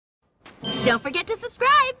Don't forget to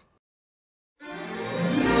subscribe!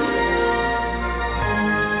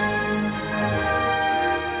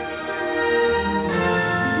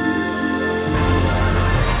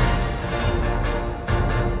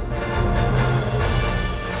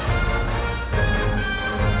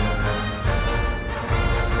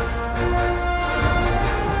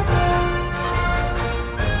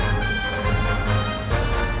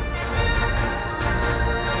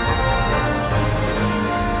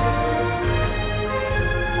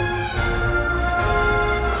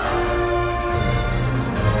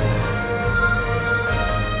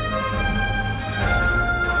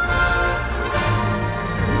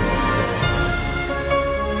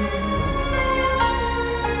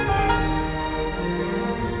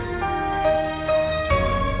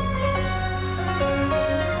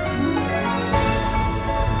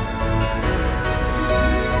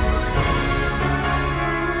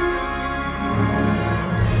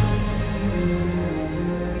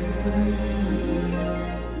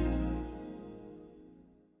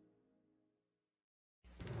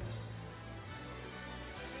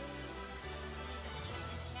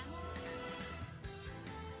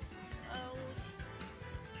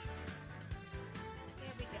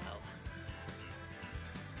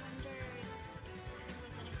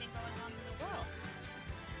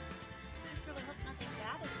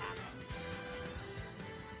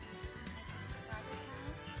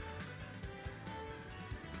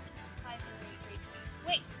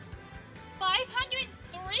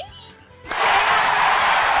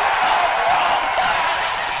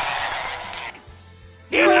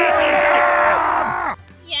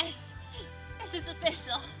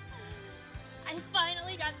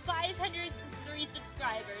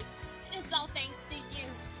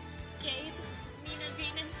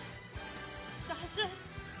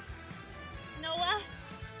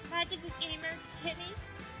 Gamer, Timmy,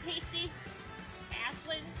 Casey,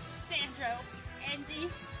 Ashlyn, Sandro, Andy,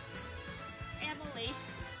 Emily,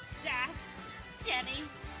 Zach, Jenny,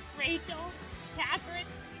 Rachel, Catherine,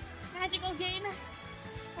 Magical Gamer,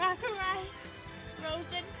 Rakarai,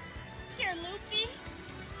 Rosen, Pure Lucy,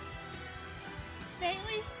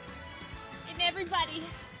 Bailey, and everybody.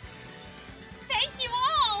 Thank you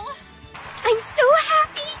all! I'm so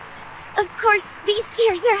happy! Of course, these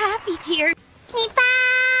tears are happy tears.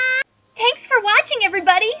 Thanks for watching,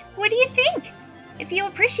 everybody! What do you think? If you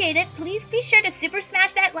appreciate it, please be sure to super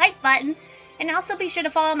smash that like button, and also be sure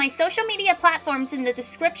to follow my social media platforms in the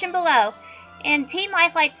description below, and Team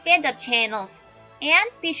Lifelight's fandom channels. And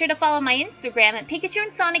be sure to follow my Instagram at Pikachu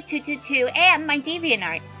and Sonic222 and my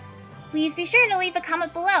DeviantArt. Please be sure to leave a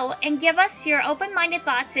comment below and give us your open-minded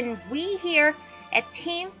thoughts, and we here at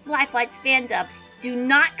Team Lifelight's Fandubs do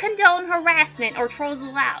not condone harassment or trolls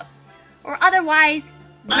allowed. Or otherwise,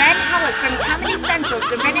 Ren Howard from Comedy Central's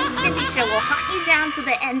The Ren and Stimpy Show will hunt you down to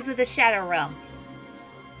the ends of the Shadow Realm.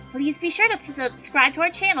 Please be sure to subscribe to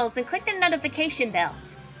our channels and click the notification bell.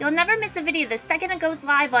 You'll never miss a video the second it goes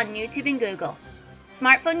live on YouTube and Google.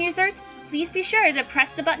 Smartphone users, please be sure to press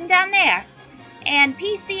the button down there. And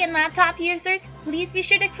PC and laptop users, please be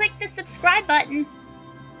sure to click the subscribe button.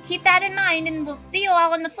 Keep that in mind, and we'll see you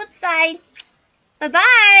all on the flip side.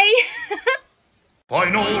 Bye-bye!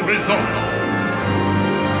 Final results.